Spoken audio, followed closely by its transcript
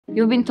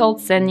You've been told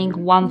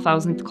sending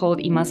 1000 cold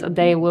emails a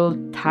day will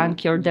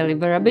tank your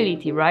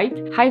deliverability,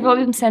 right? High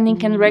volume sending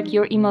can wreck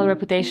your email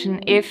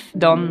reputation if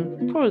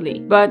done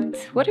poorly. But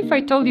what if I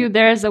told you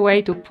there's a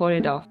way to pull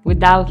it off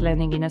without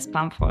landing in a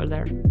spam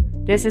folder?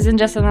 This isn't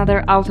just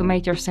another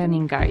automate your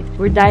sending guide.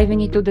 We're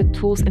diving into the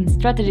tools and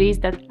strategies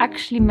that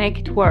actually make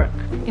it work.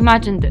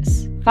 Imagine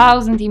this: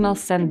 1000 emails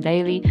sent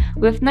daily,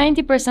 with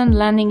 90%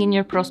 landing in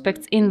your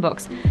prospect's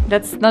inbox.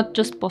 That's not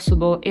just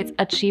possible, it's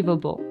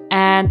achievable.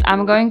 And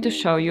I'm going to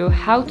show you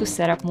how to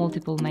set up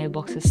multiple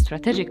mailboxes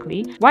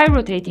strategically, why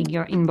rotating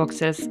your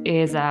inboxes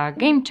is a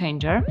game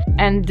changer,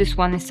 and this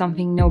one is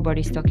something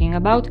nobody's talking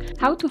about,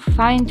 how to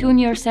fine-tune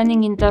your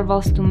sending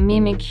intervals to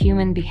mimic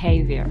human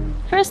behavior.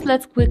 First,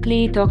 let's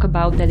quickly talk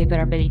about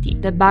deliverability,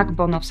 the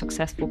backbone of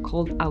successful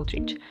cold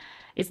outreach.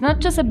 It's not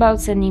just about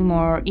sending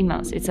more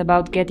emails, it's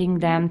about getting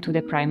them to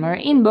the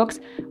primary inbox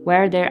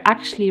where they're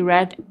actually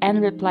read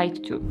and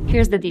replied to.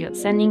 Here's the deal: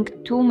 sending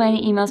too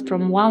many emails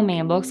from one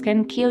mailbox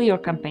can kill your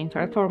campaign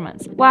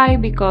performance. Why?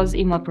 Because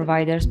email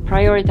providers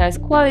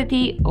prioritize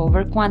quality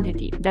over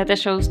quantity. Data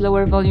shows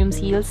lower volumes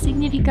yield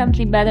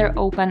significantly better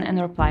open and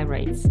reply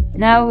rates.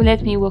 Now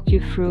let me walk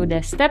you through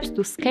the steps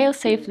to scale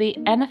safely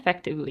and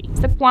effectively.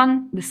 Step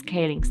 1. The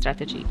scaling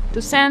strategy.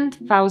 To send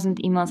 1000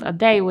 emails a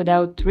day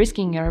without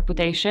risking your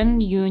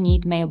reputation, you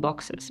need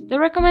mailboxes. The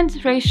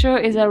recommended ratio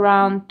is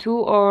around 2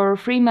 or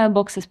 3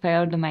 mailboxes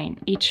per domain.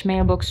 Each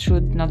mailbox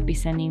should not be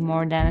sending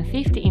more than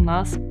 50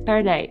 emails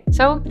per day.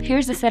 So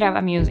here's the setup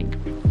I'm using.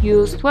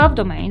 Use 12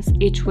 domains,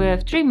 each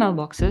with 3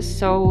 mailboxes,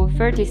 so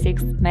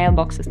 36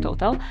 mailboxes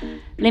total.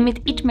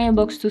 Limit each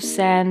mailbox to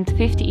send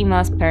 50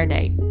 emails per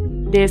day.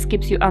 This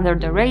keeps you under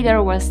the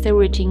radar while still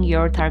reaching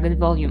your target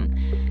volume.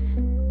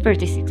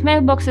 36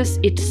 mailboxes,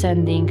 each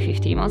sending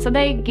 50 emails a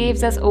day,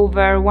 gives us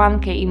over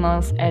 1k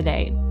emails a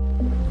day.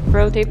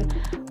 Pro tip: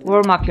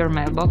 warm up your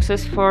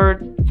mailboxes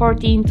for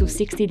 14 to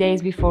 60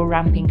 days before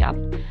ramping up.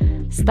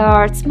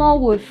 Start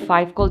small with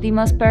 5 cold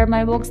emails per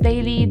mailbox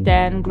daily,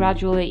 then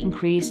gradually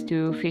increase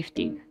to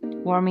 50.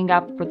 Warming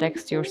up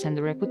protects your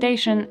sender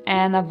reputation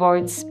and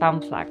avoids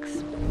spam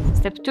flags.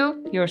 Step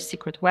 2. Your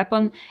secret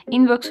weapon: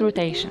 inbox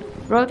rotation.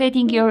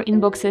 Rotating your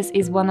inboxes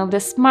is one of the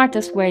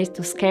smartest ways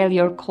to scale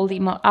your cold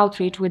email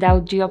outreach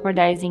without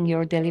jeopardizing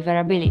your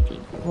deliverability.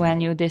 When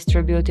you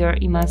distribute your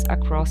emails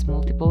across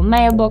multiple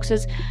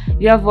mailboxes,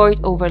 you avoid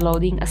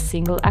overloading a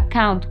single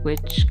account,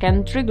 which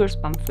can trigger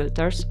spam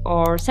filters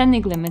or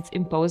sending limits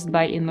imposed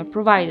by email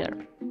provider.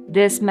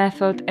 This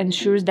method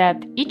ensures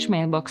that each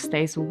mailbox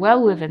stays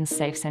well within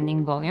safe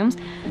sending volumes,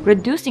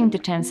 reducing the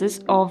chances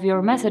of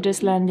your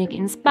messages landing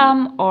in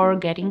spam or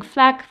getting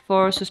flagged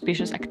for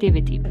suspicious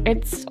activity.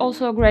 It's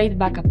also a great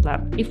backup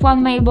plan. If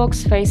one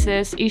mailbox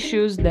faces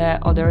issues, the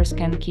others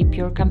can keep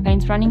your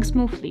campaigns running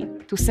smoothly.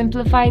 To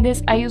simplify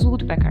this, I use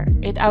Woodpecker.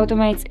 It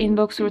automates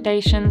inbox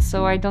rotation,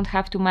 so I don't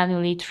have to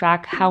manually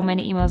track how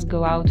many emails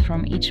go out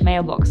from each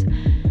mailbox.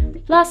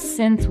 Plus,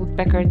 since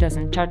Woodpecker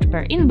doesn't charge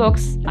per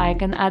inbox, I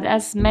can add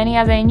as many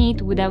as I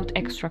need without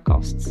extra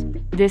costs.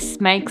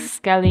 This makes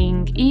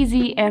scaling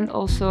easy and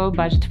also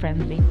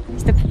budget-friendly.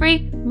 Step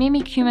 3.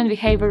 Mimic human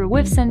behavior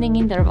with sending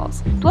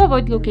intervals. To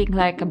avoid looking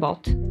like a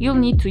bot, you'll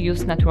need to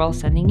use natural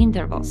sending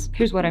intervals.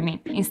 Here's what I mean.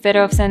 Instead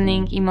of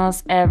sending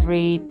emails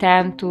every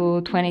 10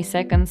 to 20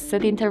 seconds,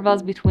 set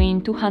intervals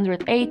between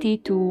 280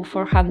 to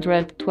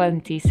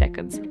 420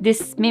 seconds.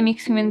 This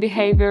mimics human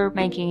behavior,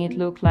 making it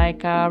look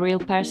like a real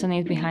person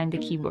is behind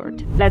the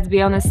keyboard. Let's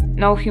be honest,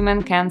 no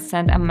human can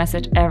send a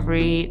message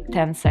every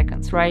 10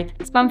 seconds, right?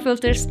 Spam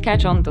filters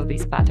catch on to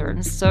these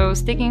patterns, so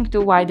sticking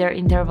to wider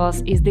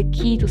intervals is the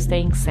key to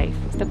staying safe.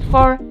 Step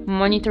 4.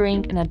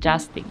 Monitoring and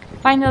adjusting.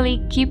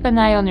 Finally, keep an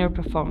eye on your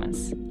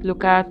performance.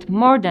 Look at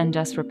more than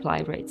just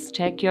reply rates.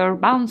 Check your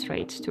bounce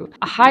rates too.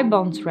 A high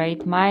bounce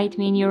rate might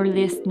mean your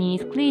list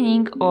needs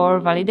cleaning or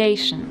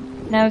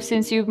validation. Now,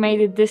 since you've made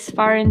it this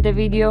far in the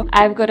video,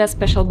 I've got a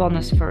special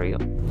bonus for you.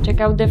 Check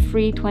out the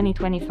free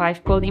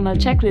 2025 cold email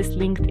checklist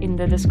linked in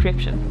the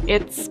description.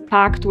 It's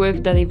packed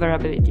with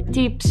deliverability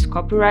tips,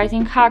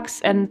 copywriting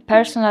hacks, and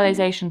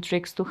personalization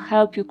tricks to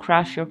help you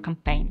crush your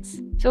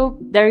campaigns. So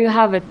there you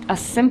have it, a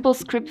simple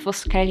script for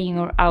scaling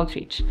your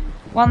outreach.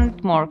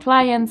 Want more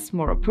clients,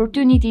 more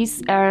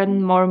opportunities,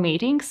 and more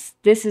meetings?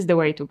 This is the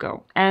way to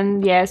go.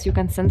 And yes, you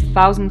can send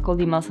 1000 cold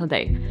emails a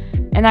day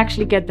and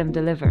actually get them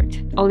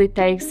delivered. All it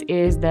takes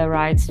is the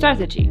right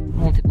strategy: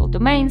 multiple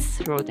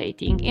domains,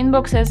 rotating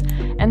inboxes,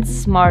 and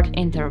smart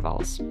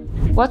intervals.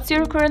 What's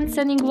your current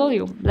sending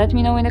volume? Let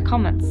me know in the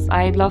comments.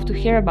 I'd love to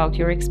hear about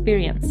your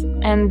experience.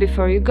 And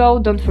before you go,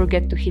 don't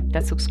forget to hit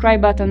that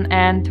subscribe button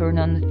and turn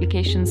on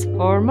notifications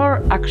for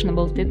more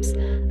actionable tips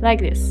like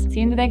this. See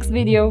you in the next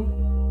video.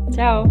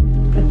 Ciao!